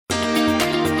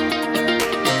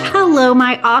Hello,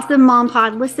 my awesome Mom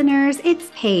Pod listeners.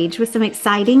 It's Paige with some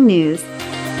exciting news.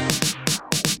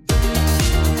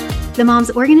 The Moms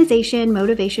Organization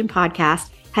Motivation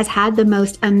Podcast has had the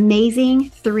most amazing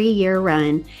 3-year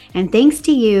run. And thanks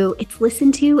to you, it's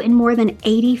listened to in more than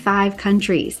 85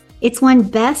 countries. It's won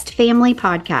Best Family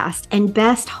Podcast and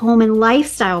Best Home and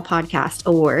Lifestyle Podcast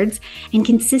awards and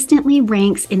consistently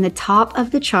ranks in the top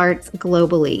of the charts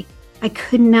globally. I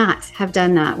could not have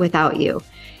done that without you.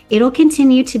 It'll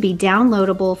continue to be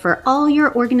downloadable for all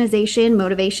your organization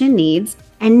motivation needs.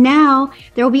 And now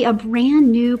there will be a brand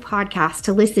new podcast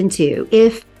to listen to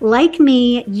if, like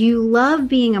me, you love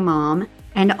being a mom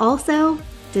and also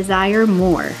desire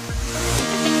more.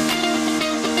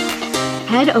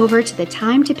 Head over to the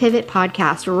Time to Pivot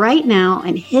podcast right now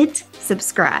and hit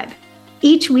subscribe.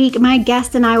 Each week, my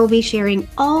guest and I will be sharing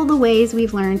all the ways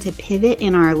we've learned to pivot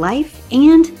in our life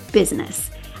and business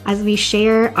as we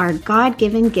share our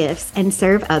God-given gifts and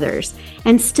serve others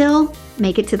and still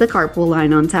make it to the carpool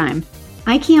line on time.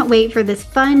 I can't wait for this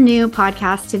fun new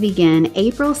podcast to begin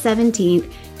April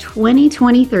 17th,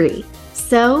 2023.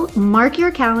 So mark your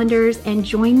calendars and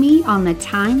join me on the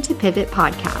Time to Pivot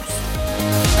podcast.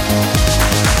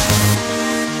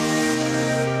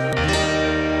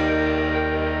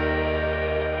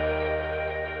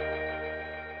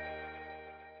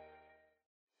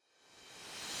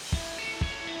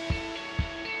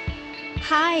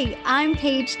 Hi, I'm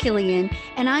Paige Killian,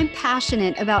 and I'm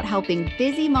passionate about helping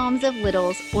busy moms of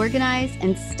littles organize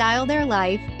and style their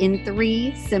life in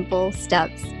 3 simple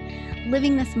steps.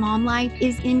 Living this mom life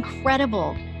is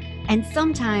incredible and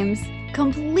sometimes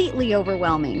completely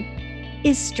overwhelming.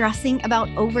 Is stressing about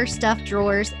overstuffed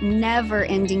drawers,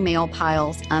 never-ending mail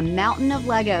piles, a mountain of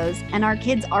Legos, and our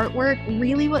kids' artwork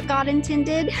really what God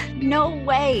intended? No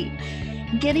way!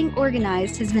 Getting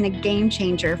organized has been a game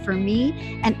changer for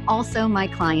me and also my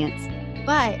clients,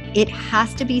 but it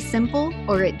has to be simple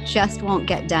or it just won't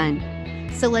get done.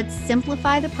 So let's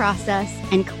simplify the process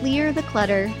and clear the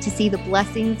clutter to see the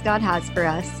blessings God has for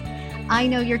us. I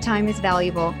know your time is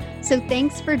valuable, so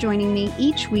thanks for joining me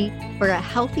each week for a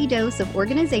healthy dose of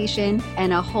organization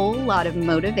and a whole lot of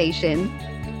motivation.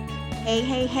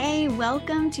 Hey,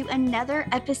 welcome to another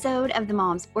episode of the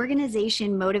Moms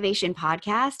Organization Motivation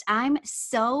Podcast. I'm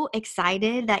so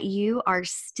excited that you are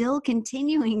still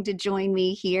continuing to join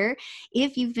me here.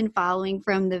 If you've been following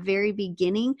from the very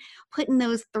beginning, putting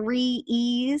those 3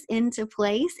 E's into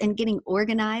place and getting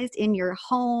organized in your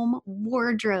home,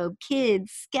 wardrobe,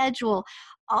 kids, schedule,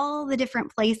 all the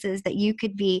different places that you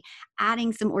could be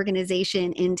adding some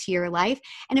organization into your life.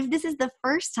 And if this is the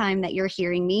first time that you're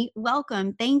hearing me,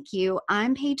 welcome. Thank you.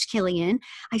 I'm Paige Killian.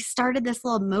 I started this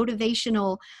little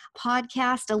motivational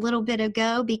podcast a little bit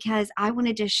ago because I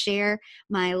wanted to share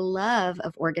my love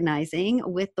of organizing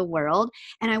with the world.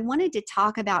 And I wanted to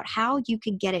talk about how you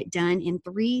could get it done in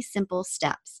 3 simple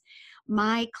steps.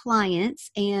 My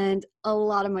clients and a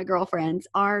lot of my girlfriends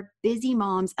are busy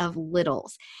moms of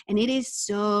littles, and it is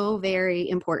so very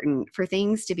important for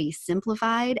things to be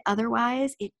simplified.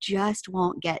 Otherwise, it just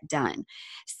won't get done.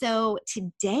 So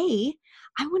today,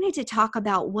 I wanted to talk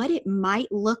about what it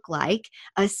might look like,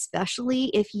 especially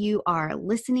if you are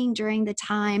listening during the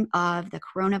time of the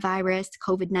coronavirus,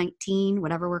 COVID-19,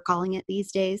 whatever we're calling it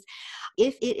these days.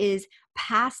 If it is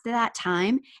past that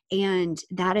time and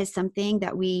that is something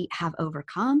that we have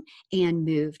overcome and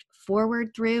moved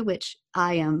forward through, which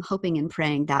I am hoping and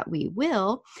praying that we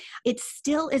will, it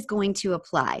still is going to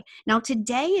apply. Now,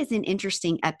 today is an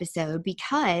interesting episode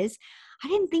because I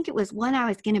didn't think it was one I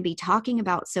was going to be talking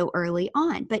about so early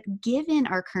on, but given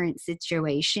our current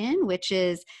situation, which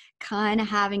is kind of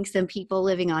having some people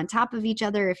living on top of each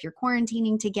other, if you're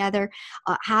quarantining together,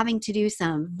 having to do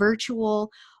some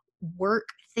virtual work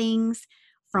things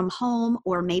from home,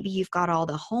 or maybe you've got all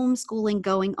the homeschooling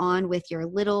going on with your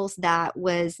littles that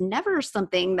was never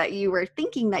something that you were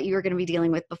thinking that you were going to be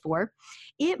dealing with before,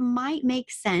 it might make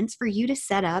sense for you to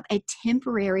set up a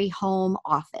temporary home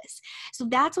office. So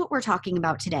that's what we're talking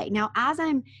about today. Now, as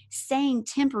I'm saying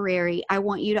temporary, I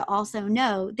want you to also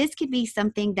know this could be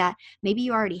something that maybe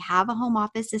you already have a home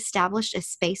office established, a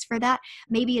space for that.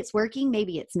 Maybe it's working,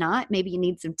 maybe it's not. Maybe you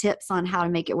need some tips on how to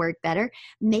make it work better.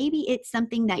 Maybe it's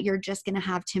something that you're just going to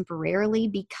have temporarily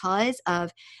because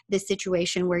of the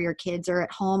situation where your kids are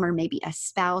at home, or maybe a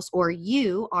spouse or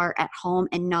you are at home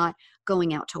and not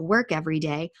going out to work every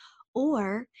day.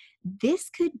 Or this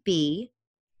could be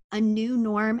a new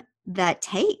norm that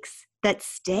takes that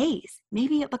stays.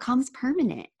 Maybe it becomes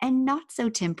permanent and not so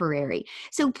temporary.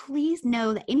 So please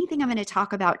know that anything I'm going to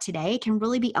talk about today can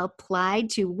really be applied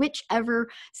to whichever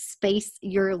space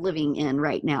you're living in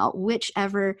right now,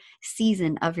 whichever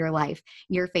season of your life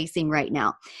you're facing right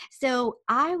now. So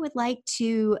I would like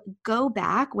to go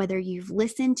back, whether you've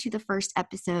listened to the first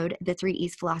episode, The Three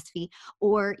E's Philosophy,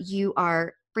 or you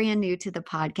are brand new to the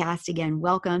podcast, again,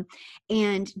 welcome,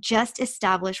 and just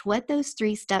establish what those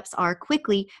three steps are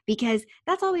quickly, because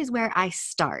that's always where I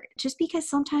start. Just because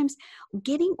sometimes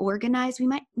getting organized, we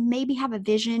might maybe have a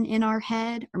vision in our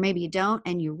head, or maybe you don't,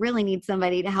 and you really need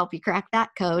somebody to help you crack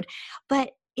that code,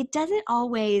 but it doesn't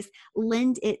always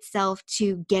lend itself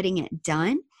to getting it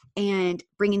done and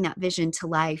bringing that vision to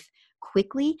life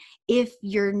quickly if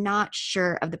you're not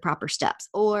sure of the proper steps,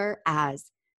 or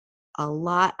as a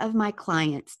lot of my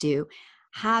clients do,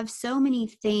 have so many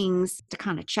things to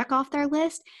kind of check off their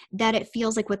list that it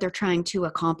feels like what they're trying to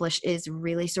accomplish is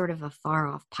really sort of a far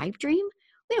off pipe dream.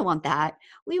 We don't want that.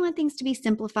 We want things to be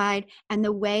simplified. And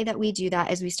the way that we do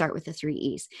that is we start with the three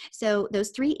E's. So those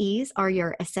three E's are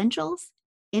your essentials,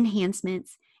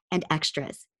 enhancements, and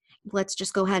extras. Let's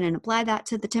just go ahead and apply that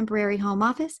to the temporary home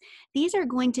office. These are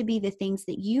going to be the things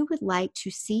that you would like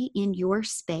to see in your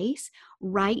space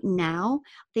right now.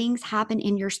 Things happen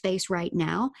in your space right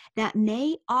now that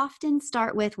may often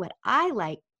start with what I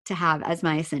like to have as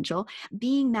my essential,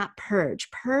 being that purge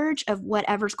of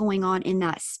whatever's going on in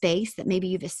that space that maybe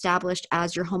you've established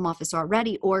as your home office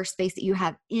already, or space that you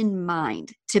have in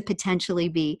mind to potentially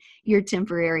be your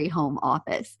temporary home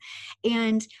office.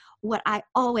 And what I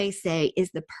always say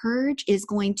is the purge is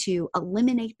going to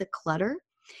eliminate the clutter.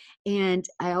 And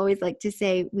I always like to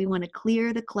say we want to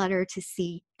clear the clutter to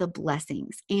see the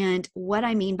blessings. And what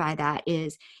I mean by that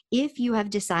is if you have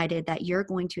decided that you're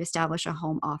going to establish a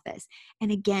home office,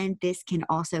 and again, this can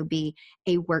also be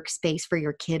a workspace for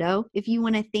your kiddo. If you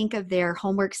want to think of their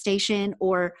homework station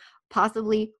or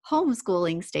possibly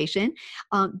homeschooling station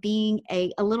being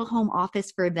a little home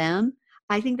office for them,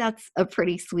 I think that's a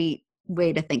pretty sweet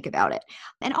way to think about it.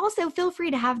 And also feel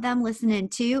free to have them listen in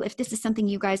too if this is something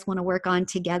you guys want to work on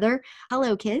together.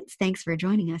 Hello, kids. Thanks for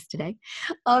joining us today.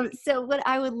 So what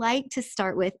I would like to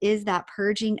start with is that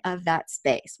purging of that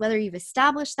space. Whether you've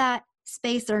established that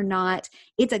space or not,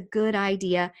 it's a good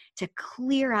idea to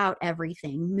clear out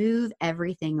everything, move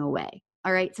everything away.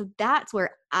 All right. So that's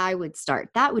where I would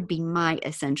start. That would be my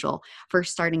essential for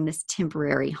starting this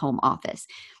temporary home office.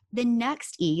 The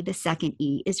next E, the second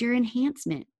E, is your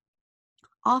enhancement.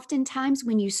 Oftentimes,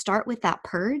 when you start with that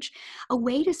purge, a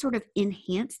way to sort of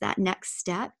enhance that next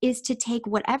step is to take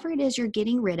whatever it is you're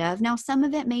getting rid of. Now, some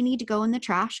of it may need to go in the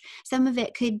trash. Some of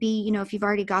it could be, if you've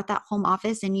already got that home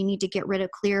office and you need to get rid of,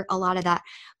 clear a lot of that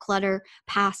clutter,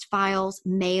 past files,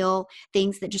 mail,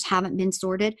 things that just haven't been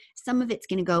sorted. Some of it's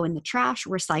going to go in the trash.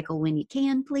 Recycle when you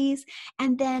can, please.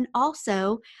 And then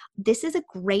also, this is a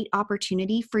great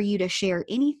opportunity for you to share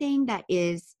anything that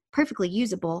is perfectly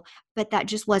usable, but that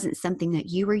just wasn't something that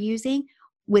you were using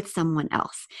with someone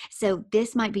else. So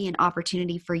this might be an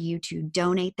opportunity for you to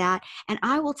donate that. And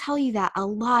I will tell you that a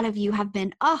lot of you have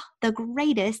been, the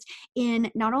greatest in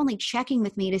not only checking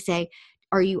with me to say,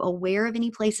 are you aware of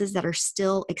any places that are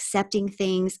still accepting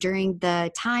things during the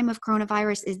time of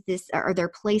coronavirus? Are there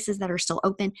places that are still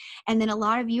open? And then a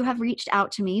lot of you have reached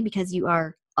out to me because you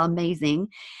are amazing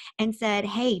and said,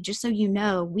 hey, just so you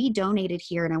know, we donated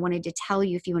here. And I wanted to tell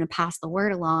you, if you want to pass the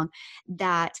word along,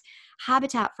 that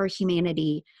Habitat for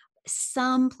Humanity,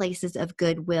 some places of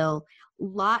goodwill,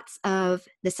 lots of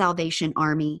the Salvation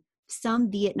Army,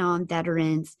 some Vietnam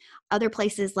veterans, other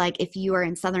places like if you are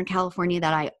in Southern California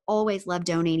that I always love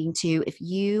donating to, if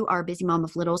you are a busy mom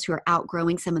of littles who are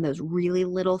outgrowing some of those really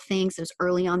little things, those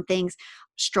early on things,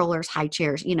 strollers, high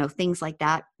chairs, things like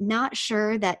that. Not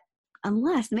sure that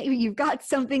unless maybe you've got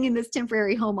something in this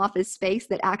temporary home office space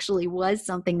that actually was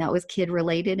something that was kid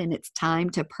related and it's time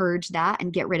to purge that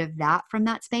and get rid of that from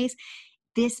that space.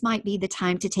 This might be the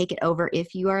time to take it over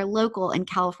if you are local in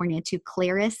California to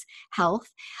Claris Health.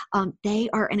 They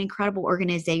are an incredible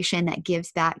organization that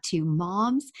gives back to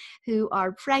moms who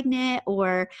are pregnant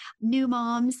or new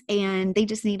moms, and they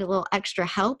just need a little extra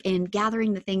help in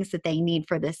gathering the things that they need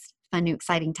for this fun, new,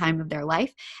 exciting time of their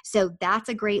life. So that's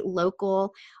a great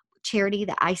local charity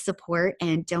that I support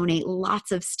and donate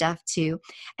lots of stuff to.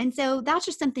 And so that's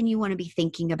just something you want to be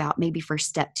thinking about maybe for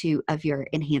step 2 of your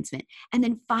enhancement. And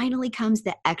then finally comes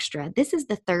the extra. This is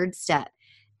the third step.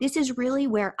 This is really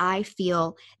where I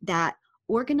feel that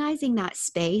organizing that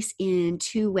space in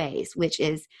 2 ways, which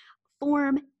is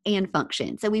form and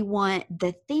function. So we want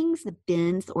the things, the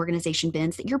bins, the organization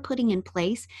bins that you're putting in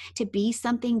place to be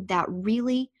something that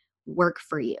really work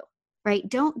for you. right?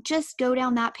 Don't just go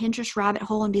down that Pinterest rabbit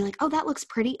hole and be like, oh, that looks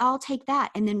pretty, I'll take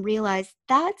that. And then realize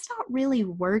that's not really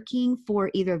working for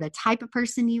either the type of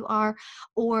person you are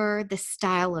or the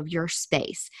style of your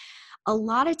space. A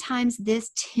lot of times,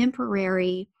 this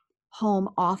temporary home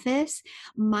office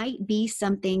might be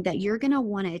something that you're going to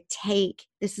want to take.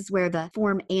 This is where the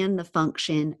form and the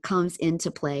function comes into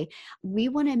play. We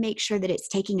want to make sure that it's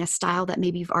taking a style that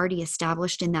maybe you've already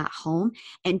established in that home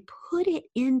and put it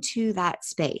into that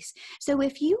space. So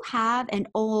if you have an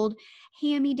old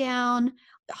hand-me-down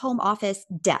home office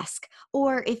desk,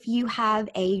 or if you have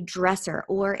a dresser,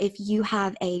 or if you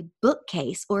have a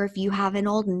bookcase, or if you have an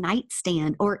old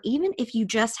nightstand, or even if you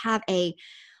just have a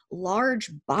large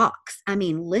box. I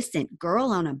mean, listen, girl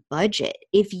on a budget.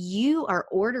 If you are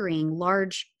ordering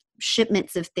large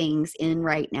shipments of things in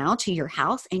right now to your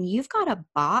house and you've got a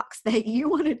box that you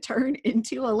want to turn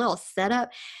into a little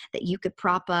setup that you could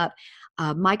prop up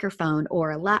a microphone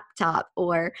or a laptop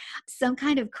or some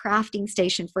kind of crafting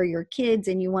station for your kids,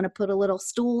 and you want to put a little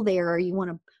stool there, or you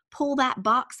want to pull that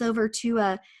box over to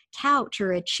a couch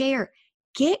or a chair,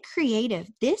 get creative.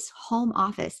 This home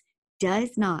office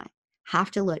does not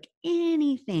have to look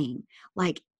anything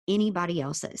like anybody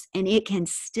else's, and it can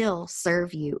still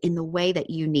serve you in the way that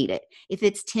you need it. If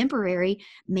it's temporary,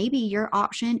 maybe your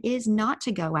option is not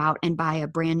to go out and buy a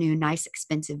brand new, nice,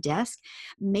 expensive desk.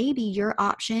 Maybe your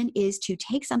option is to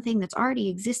take something that's already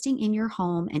existing in your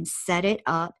home and set it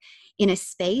up in a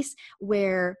space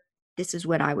where, this is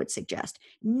what I would suggest,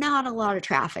 not a lot of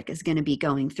traffic is going to be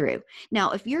going through.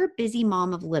 Now, if you're a busy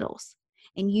mom of littles,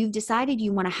 and you've decided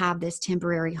you want to have this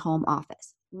temporary home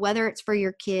office, whether it's for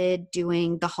your kid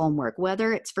doing the homework,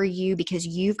 whether it's for you because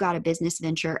you've got a business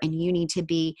venture and you need to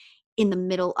be in the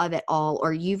middle of it all,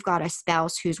 or you've got a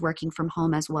spouse who's working from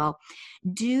home as well,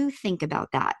 do think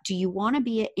about that. Do you want to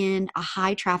be in a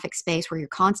high traffic space where you're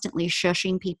constantly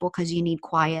shushing people because you need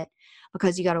quiet,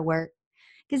 because you got to work?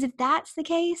 Because if that's the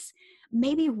case,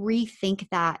 maybe rethink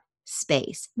that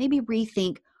space. Maybe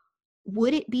rethink,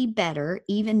 would it be better,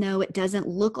 even though it doesn't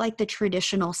look like the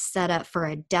traditional setup for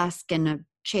a desk and a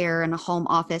chair and a home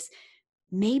office,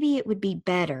 maybe it would be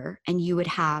better and you would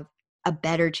have a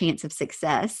better chance of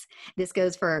success. This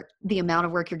goes for the amount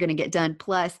of work you're going to get done,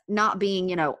 plus not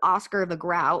being, Oscar the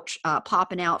Grouch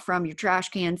popping out from your trash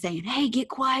can saying, hey, get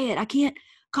quiet, I can't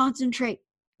concentrate.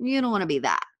 You don't want to be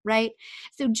that, right?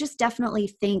 So just definitely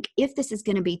think, if this is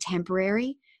going to be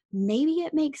temporary, maybe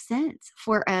it makes sense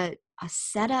for a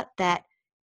setup that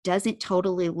doesn't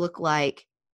totally look like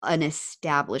an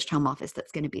established home office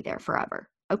that's going to be there forever.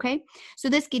 Okay. So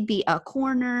this could be a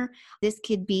corner. This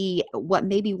could be what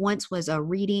maybe once was a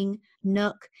reading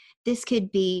nook. This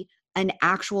could be an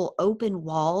actual open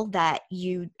wall that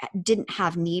you didn't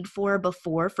have need for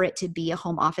before for it to be a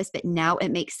home office, but now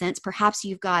it makes sense. Perhaps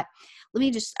you've got,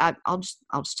 I'll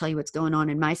just tell you what's going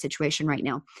on in my situation right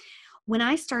now. When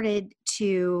I started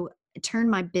to turn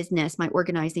my business, my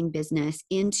organizing business,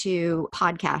 into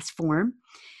podcast form,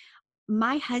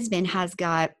 my husband has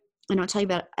got, and I'll tell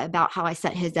you about how I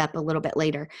set his up a little bit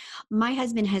later. My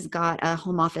husband has got a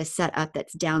home office set up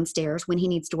that's downstairs when he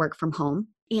needs to work from home.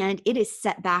 And it is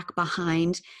set back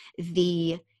behind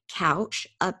the couch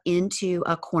up into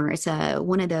a corner. It's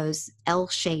one of those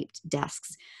L-shaped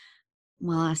desks.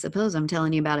 Well, I suppose I'm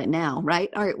telling you about it now, right?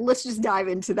 All right, let's just dive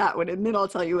into that one, and then I'll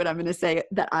tell you what I'm going to say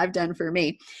that I've done for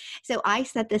me. So I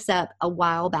set this up a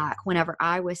while back whenever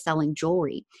I was selling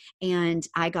jewelry, and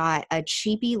I got a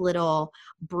cheapy little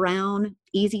brown,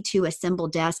 easy to assemble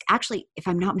desk. Actually, if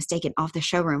I'm not mistaken, off the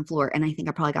showroom floor, and I think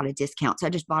I probably got a discount. So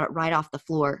I just bought it right off the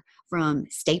floor from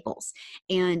Staples.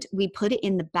 And we put it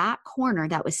in the back corner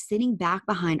that was sitting back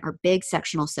behind our big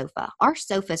sectional sofa. Our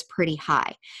sofa is pretty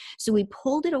high. So we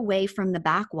pulled it away from the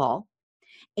back wall,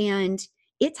 and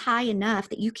it's high enough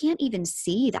that you can't even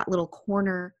see that little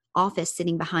corner office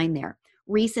sitting behind there.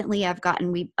 Recently,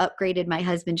 we upgraded my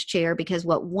husband's chair, because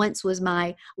what once was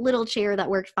my little chair that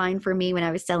worked fine for me when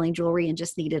I was selling jewelry and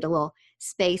just needed a little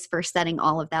space for setting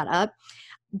all of that up,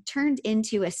 turned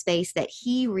into a space that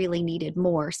he really needed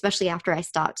more, especially after I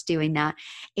stopped doing that.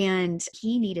 And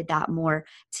he needed that more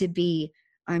to be,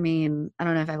 I don't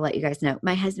know if I've let you guys know,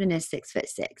 my husband is 6'6".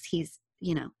 He's,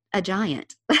 a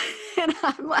giant. And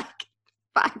I'm like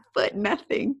 5 foot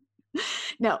nothing.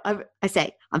 No, I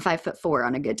say I'm 5'4"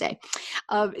 on a good day.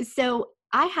 So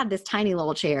I had this tiny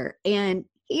little chair, and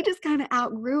he just kind of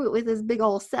outgrew it with his big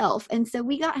old self. And so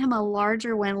we got him a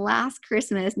larger one last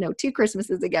Christmas. No, 2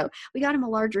 Christmases ago. We got him a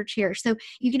larger chair. So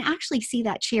you can actually see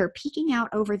that chair peeking out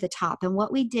over the top. And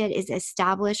what we did is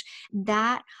establish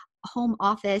that home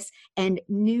office and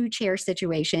new chair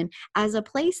situation as a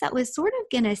place that was sort of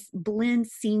going to blend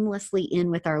seamlessly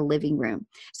in with our living room.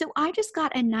 So I just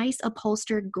got a nice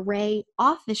upholstered gray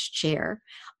office chair.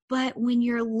 But when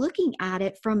you're looking at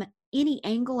it from any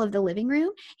angle of the living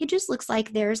room, it just looks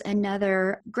like there's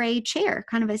another gray chair,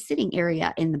 kind of a sitting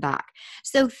area in the back.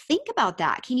 So think about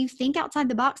that. Can you think outside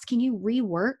the box? Can you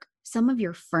rework some of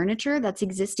your furniture that's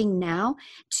existing now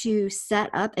to set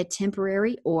up a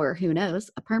temporary or who knows,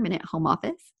 a permanent home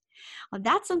office? Well,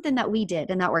 that's something that we did,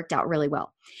 and that worked out really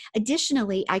well.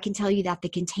 Additionally, I can tell you that the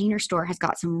Container Store has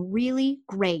got some really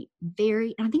great,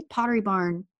 I think Pottery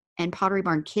Barn and Pottery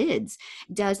Barn Kids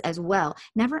does as well.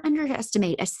 Never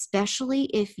underestimate, especially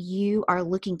if you are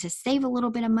looking to save a little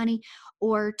bit of money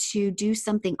or to do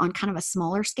something on kind of a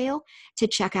smaller scale, to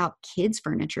check out kids'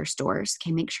 furniture stores.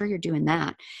 Okay, make sure you're doing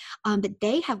that. But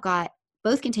they have got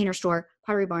both Container Store,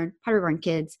 Pottery Barn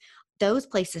Kids. Those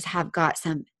places have got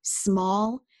some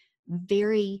small,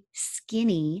 very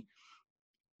skinny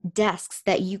desks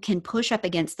that you can push up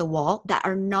against the wall that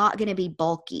are not going to be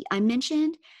bulky. I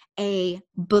mentioned a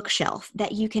bookshelf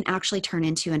that you can actually turn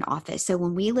into an office. So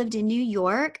when we lived in New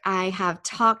York, I have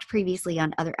talked previously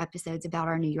on other episodes about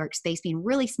our New York space being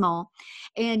really small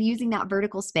and using that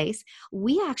vertical space.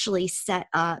 We actually set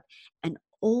up an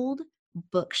old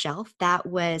bookshelf that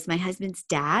was my husband's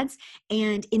dad's,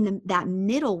 and in that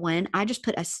middle one I just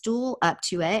put a stool up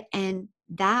to it, and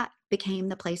that became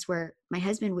the place where my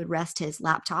husband would rest his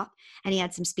laptop, and he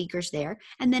had some speakers there.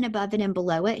 And then above it and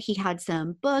below it, he had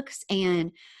some books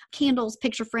and candles,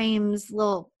 picture frames,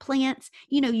 little plants.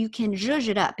 You can zhuzh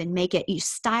it up and make it, you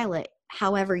style it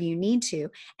however you need to.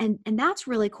 And that's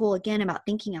really cool, again, about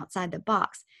thinking outside the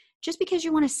box. Just because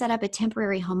you want to set up a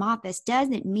temporary home office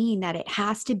doesn't mean that it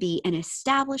has to be an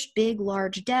established, big,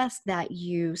 large desk that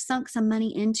you sunk some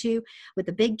money into with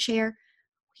a big chair.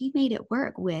 He made it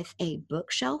work with a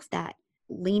bookshelf that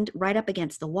leaned right up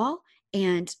against the wall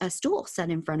and a stool set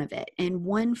in front of it and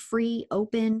one free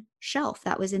open shelf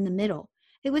that was in the middle.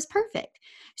 It was perfect.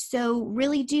 So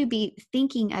really do be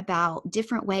thinking about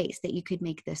different ways that you could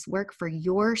make this work for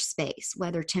your space,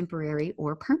 whether temporary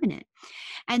or permanent.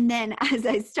 And then, as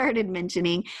I started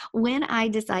mentioning, when I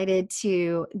decided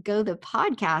to go the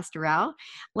podcast route,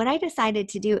 what I decided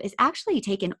to do is actually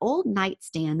take an old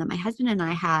nightstand that my husband and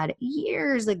I had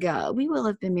years ago. We will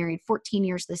have been married 14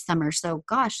 years this summer. So,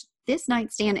 gosh, this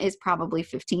nightstand is probably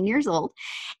 15 years old.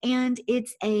 And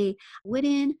it's a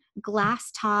wooden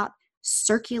glass top,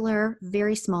 circular,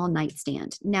 very small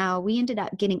nightstand. Now, we ended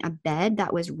up getting a bed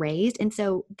that was raised, and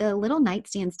so the little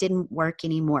nightstands didn't work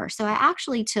anymore. So I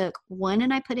actually took one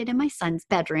and I put it in my son's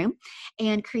bedroom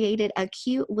and created a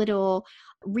cute little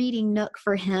reading nook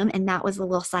for him, and that was a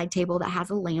little side table that has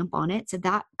a lamp on it. So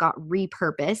that got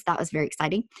repurposed. That was very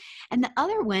exciting. And the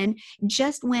other one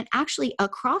just went actually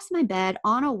across my bed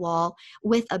on a wall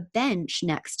with a bench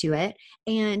next to it.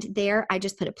 And there I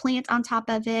just put a plant on top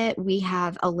of it. We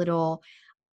have a little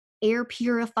air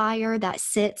purifier that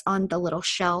sits on the little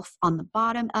shelf on the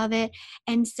bottom of it.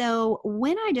 And so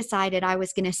when I decided I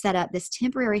was going to set up this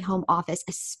temporary home office,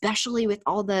 especially with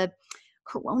all the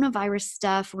coronavirus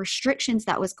stuff, restrictions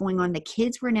that was going on, the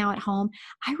kids were now at home,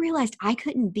 I realized I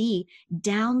couldn't be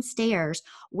downstairs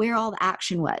where all the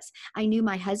action was. I knew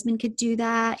my husband could do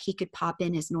that. He could pop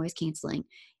in his noise canceling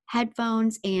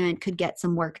headphones and could get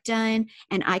some work done.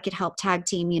 And I could help tag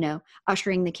team,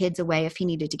 ushering the kids away if he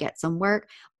needed to get some work.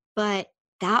 But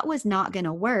that was not going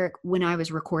to work when I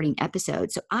was recording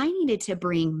episodes. So I needed to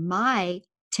bring my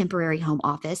temporary home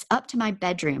office up to my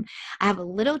bedroom. I have a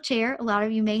little chair. A lot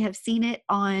of you may have seen it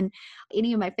on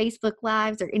any of my Facebook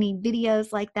Lives or any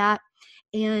videos like that.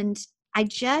 And I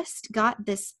just got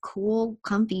this cool,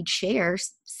 comfy chair,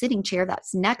 sitting chair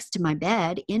that's next to my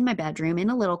bed in my bedroom in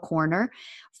a little corner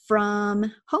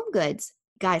from Home Goods.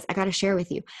 Guys, I got to share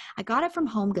with you. I got it from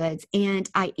Home Goods, and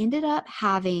I ended up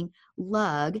having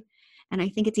Lug, and I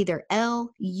think it's either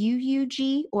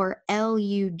L-U-U-G or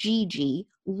L-U-G-G,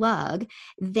 Lug.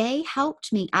 They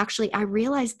helped me. Actually, I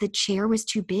realized the chair was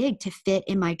too big to fit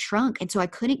in my trunk, and so I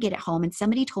couldn't get it home. And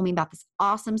somebody told me about this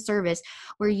awesome service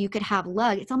where you could have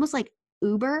Lug. It's almost like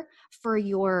Uber for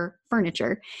your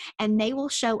furniture, and they will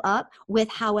show up with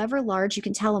however large, you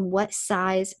can tell them what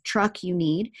size truck you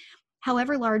need,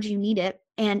 however large you need it.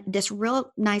 And this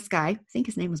real nice guy, I think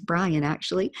his name was Brian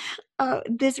actually,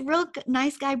 this real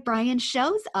nice guy, Brian,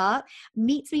 shows up,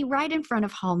 meets me right in front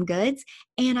of Home Goods.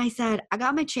 And I said, I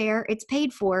got my chair. It's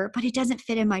paid for, but it doesn't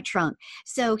fit in my trunk.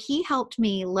 So he helped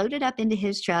me load it up into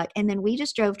his truck. And then we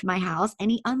just drove to my house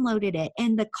and he unloaded it.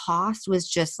 And the cost was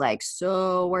just like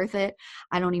so worth it.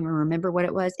 I don't even remember what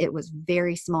it was. It was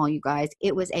very small, you guys.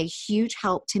 It was a huge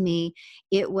help to me.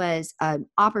 It was an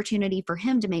opportunity for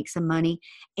him to make some money.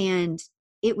 And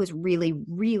it was really,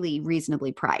 really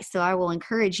reasonably priced. So I will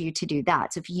encourage you to do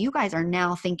that. So if you guys are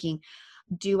now thinking,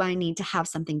 do I need to have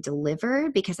something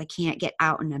delivered because I can't get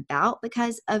out and about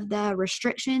because of the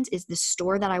restrictions? Is the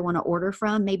store that I want to order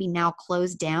from maybe now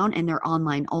closed down and they're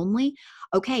online only?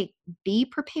 Okay, be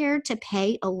prepared to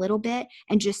pay a little bit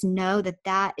and just know that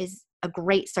that is a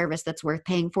great service that's worth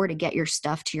paying for to get your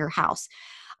stuff to your house.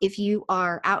 If you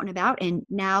are out and about and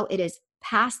now it is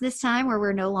past this time where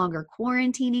we're no longer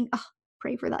quarantining, oh,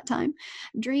 pray for that time,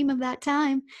 dream of that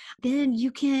time, then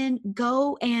you can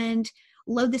go and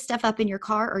load this stuff up in your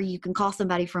car, or you can call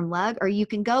somebody from Lug, or you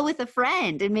can go with a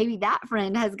friend and maybe that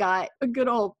friend has got a good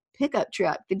old pickup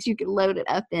truck that you can load it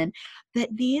up in. But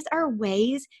these are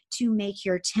ways to make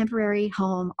your temporary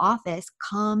home office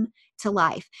come to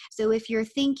life. So if you're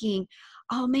thinking,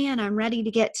 oh man, I'm ready to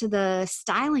get to the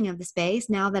styling of the space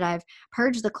now that I've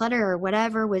purged the clutter or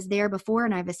whatever was there before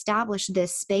and I've established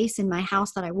this space in my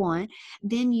house that I want,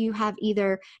 then you have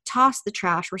either tossed the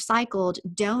trash, recycled,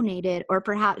 donated, or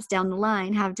perhaps down the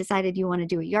line have decided you want to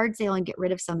do a yard sale and get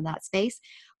rid of some of that space.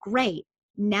 Great.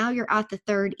 Now you're at the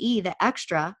third E, the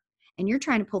extra, and you're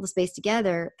trying to pull the space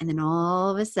together. And then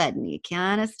all of a sudden you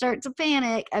kind of start to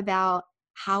panic about,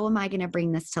 how am I going to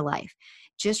bring this to life?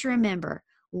 Just remember,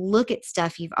 look at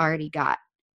stuff you've already got.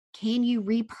 Can you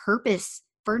repurpose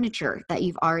furniture that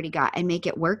you've already got and make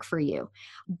it work for you?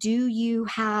 Do you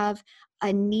have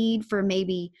a need for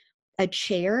maybe a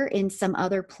chair in some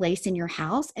other place in your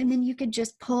house? And then you could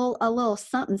just pull a little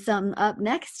something, something up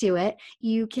next to it.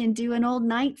 You can do an old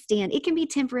nightstand. It can be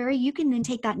temporary. You can then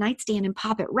take that nightstand and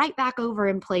pop it right back over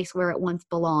in place where it once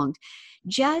belonged.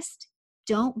 Just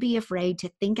don't be afraid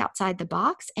to think outside the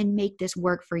box and make this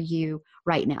work for you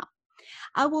right now.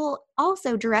 I will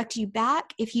also direct you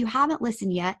back, if you haven't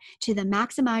listened yet, to the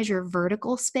Maximize Your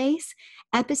Vertical Space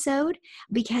episode,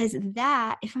 because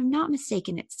that, if I'm not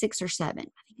mistaken, it's 6 or 7.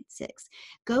 I think it's 6.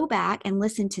 Go back and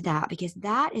listen to that because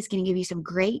that is going to give you some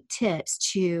great tips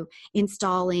to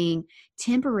installing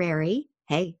temporary,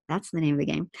 hey, that's the name of the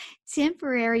game,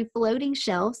 temporary floating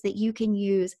shelves that you can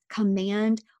use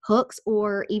command hooks,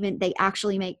 or even they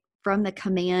actually make from the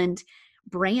Command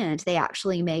brand, they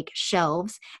actually make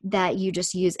shelves that you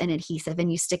just use an adhesive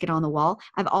and you stick it on the wall.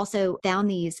 I've also found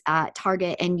these at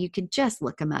Target and you can just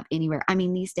look them up anywhere. I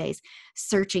mean, these days,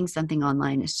 searching something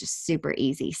online is just super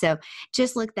easy. So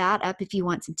just look that up if you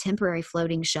want some temporary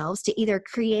floating shelves to either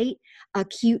create a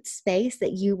cute space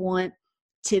that you want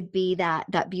to be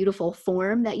that beautiful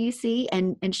form that you see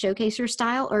and showcase your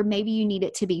style, or maybe you need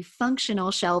it to be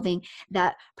functional shelving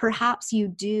that perhaps you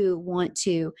do want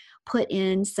to put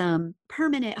in some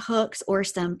permanent hooks or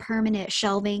some permanent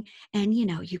shelving. And,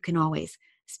 you can always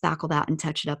spackle that and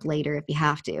touch it up later if you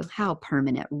have to. How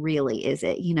permanent really is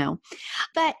it,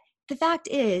 But the fact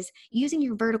is, using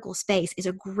your vertical space is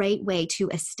a great way to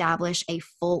establish a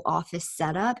full office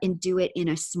setup and do it in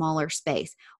a smaller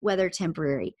space, whether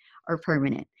temporary or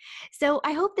permanent. So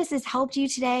I hope this has helped you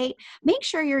today. Make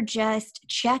sure you're just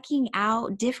checking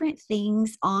out different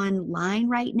things online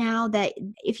right now, that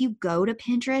if you go to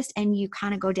Pinterest and you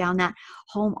kind of go down that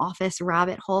home office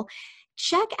rabbit hole,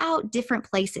 check out different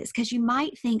places, because you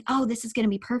might think, oh, this is going to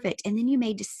be perfect. And then you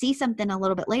may just see something a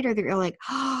little bit later that you're like,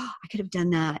 oh, I could have done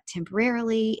that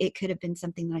temporarily. It could have been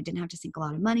something that I didn't have to sink a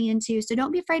lot of money into. So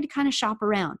don't be afraid to kind of shop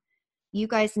around. You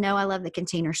guys know I love the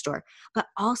Container Store, but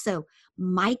also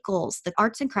Michael's, the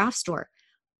arts and crafts store,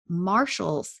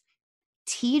 Marshall's,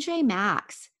 TJ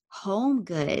Maxx, Home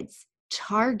Goods,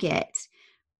 Target,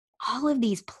 all of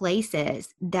these places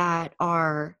that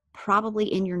are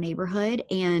probably in your neighborhood,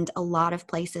 and a lot of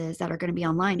places that are going to be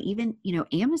online, even,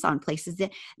 Amazon places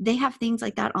that they have things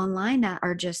like that online that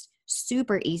are just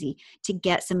super easy to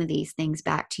get some of these things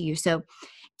back to you. So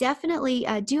definitely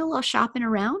do a little shopping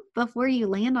around before you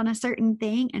land on a certain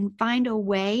thing and find a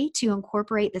way to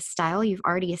incorporate the style you've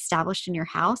already established in your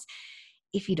house.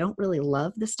 If you don't really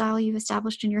love the style you've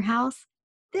established in your house,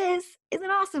 this is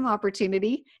an awesome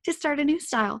opportunity to start a new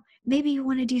style. Maybe you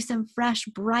want to do some fresh,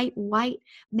 bright white.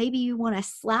 Maybe you want to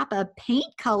slap a paint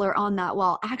color on that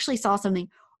wall. I actually saw something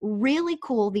really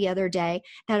cool the other day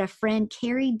that a friend,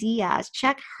 Carrie Diaz,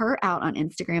 check her out on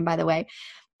Instagram, by the way.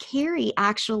 Carrie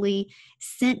actually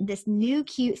sent this new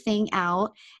cute thing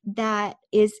out that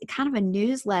is kind of a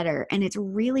newsletter, and it's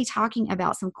really talking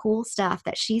about some cool stuff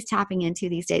that she's tapping into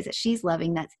these days that she's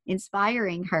loving, that's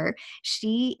inspiring her.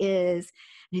 She is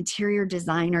an interior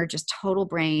designer, just total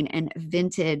brain, and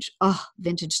vintage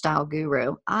style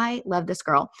guru. I love this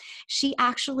girl. She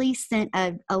actually sent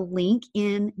a link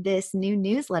in this new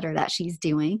newsletter that she's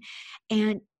doing,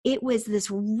 and it was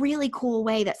this really cool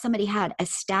way that somebody had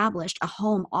established a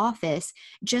home office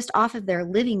just off of their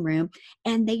living room.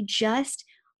 And they just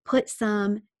put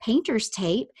some painter's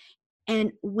tape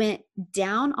and went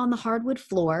down on the hardwood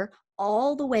floor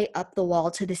all the way up the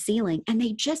wall to the ceiling. And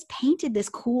they just painted this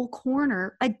cool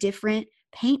corner a different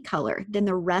paint color than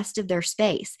the rest of their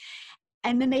space.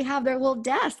 And then they have their little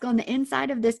desk on the inside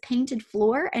of this painted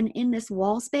floor and in this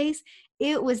wall space.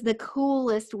 It was the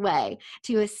coolest way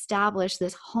to establish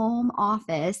this home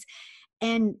office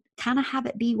and kind of have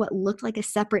it be what looked like a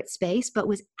separate space, but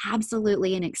was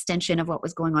absolutely an extension of what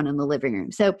was going on in the living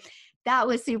room. So that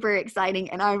was super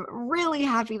exciting. And I'm really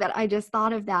happy that I just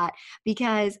thought of that,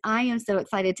 because I am so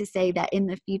excited to say that in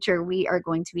the future, we are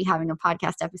going to be having a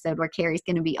podcast episode where Carrie's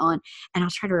going to be on, and I'll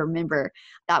try to remember.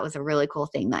 That was a really cool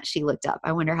thing that she looked up.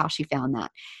 I wonder how she found that.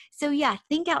 So yeah,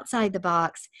 think outside the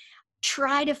box.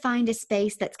 Try to find a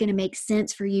space that's going to make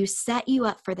sense for you, set you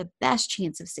up for the best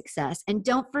chance of success. And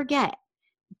don't forget,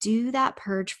 do that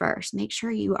purge first. Make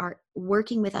sure you are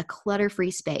working with a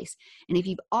clutter-free space. And if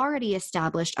you've already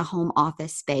established a home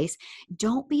office space,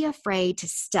 don't be afraid to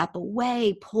step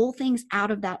away, pull things out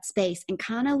of that space, and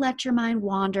kind of let your mind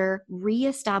wander,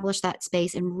 reestablish that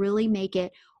space, and really make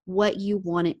it what you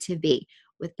want it to be,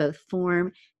 with both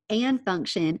form and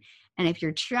function. And if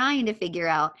you're trying to figure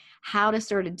out how to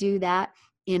sort of do that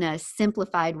in a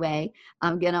simplified way,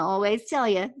 I'm going to always tell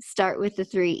you, start with the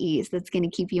 3 E's. That's going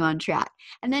to keep you on track.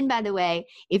 And then, by the way,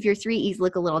 if your 3 E's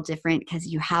look a little different because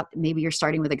maybe you're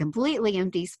starting with a completely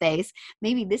empty space,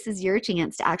 maybe this is your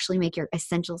chance to actually make your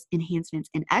essentials, enhancements,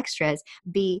 and extras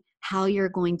be how you're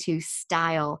going to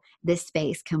style this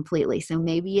space completely. So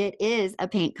maybe it is a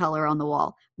paint color on the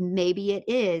wall. Maybe it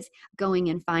is going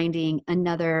and finding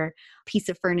another piece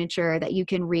of furniture that you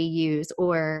can reuse,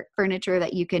 or furniture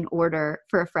that you can order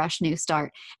for a fresh new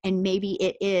start. And maybe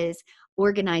it is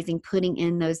organizing, putting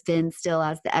in those bins still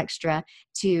as the extra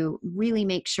to really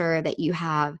make sure that you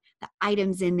have the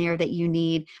items in there that you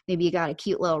need. Maybe you got a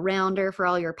cute little rounder for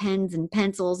all your pens and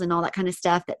pencils and all that kind of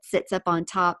stuff that sits up on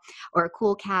top, or a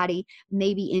cool caddy.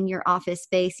 Maybe in your office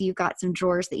space, you've got some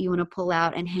drawers that you want to pull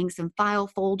out and hang some file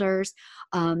folders,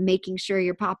 making sure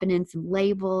you're popping in some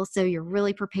labels so you're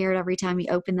really prepared every time you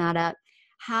open that up.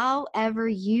 However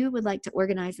you would like to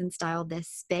organize and style this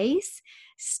space,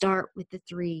 start with the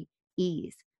 3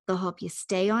 E's. They'll help you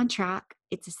stay on track.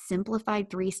 It's a simplified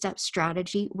 3-step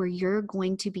strategy where you're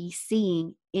going to be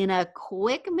seeing in a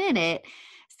quick minute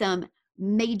some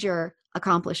major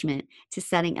accomplishment to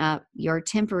setting up your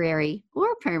temporary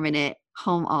or permanent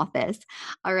home office.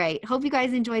 All right. Hope you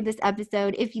guys enjoyed this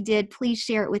episode. If you did, please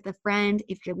share it with a friend.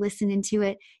 If you're listening to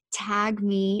it, tag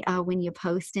me when you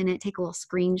post in it. Take a little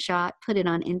screenshot, put it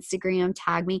on Instagram,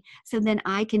 tag me, so then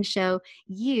I can show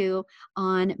you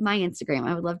on my Instagram.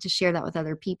 I would love to share that with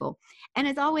other people. And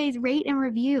as always, rate and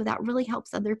review. That really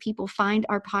helps other people find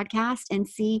our podcast and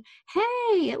see,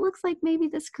 hey, it looks like maybe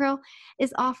this girl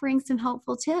is offering some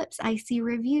helpful tips. I see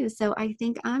reviews, so I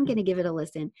think I'm going to give it a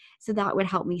listen. So that would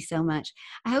help me so much.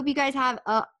 I hope you guys have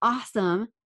an awesome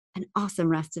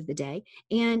rest of the day.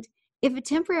 And if a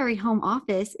temporary home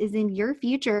office is in your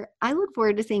future, I look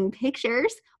forward to seeing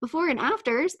pictures, before and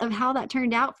afters, of how that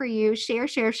turned out for you. Share.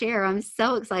 I'm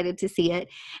so excited to see it.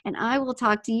 And I will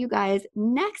talk to you guys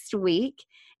next week.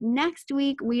 Next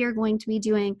week, we are going to be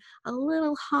doing a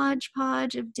little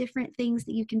hodgepodge of different things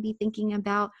that you can be thinking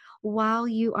about while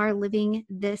you are living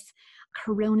this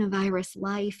coronavirus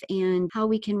life, and how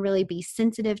we can really be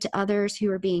sensitive to others who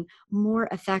are being more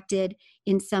affected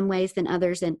in some ways than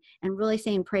others, and really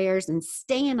saying prayers and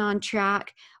staying on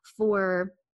track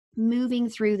for moving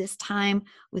through this time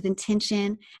with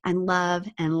intention and love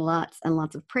and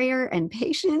lots of prayer and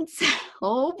patience.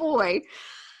 Oh boy.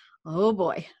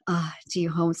 To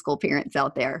you homeschool parents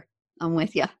out there, I'm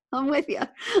with you.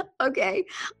 Okay.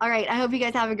 All right. I hope you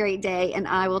guys have a great day, and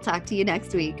I will talk to you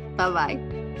next week.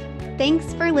 Bye-bye.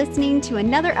 Thanks for listening to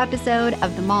another episode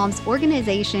of the Mom's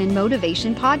Organization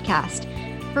Motivation Podcast.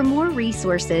 For more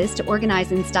resources to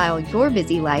organize and style your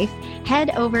busy life,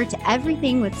 head over to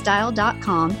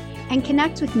everythingwithstyle.com and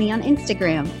connect with me on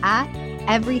Instagram at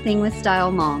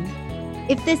everythingwithstylemom.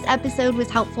 If this episode was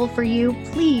helpful for you,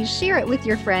 please share it with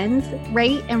your friends,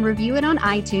 rate and review it on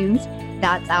iTunes,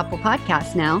 that's Apple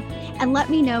Podcasts now, and let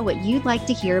me know what you'd like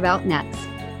to hear about next.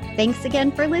 Thanks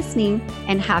again for listening,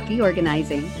 and happy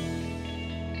organizing.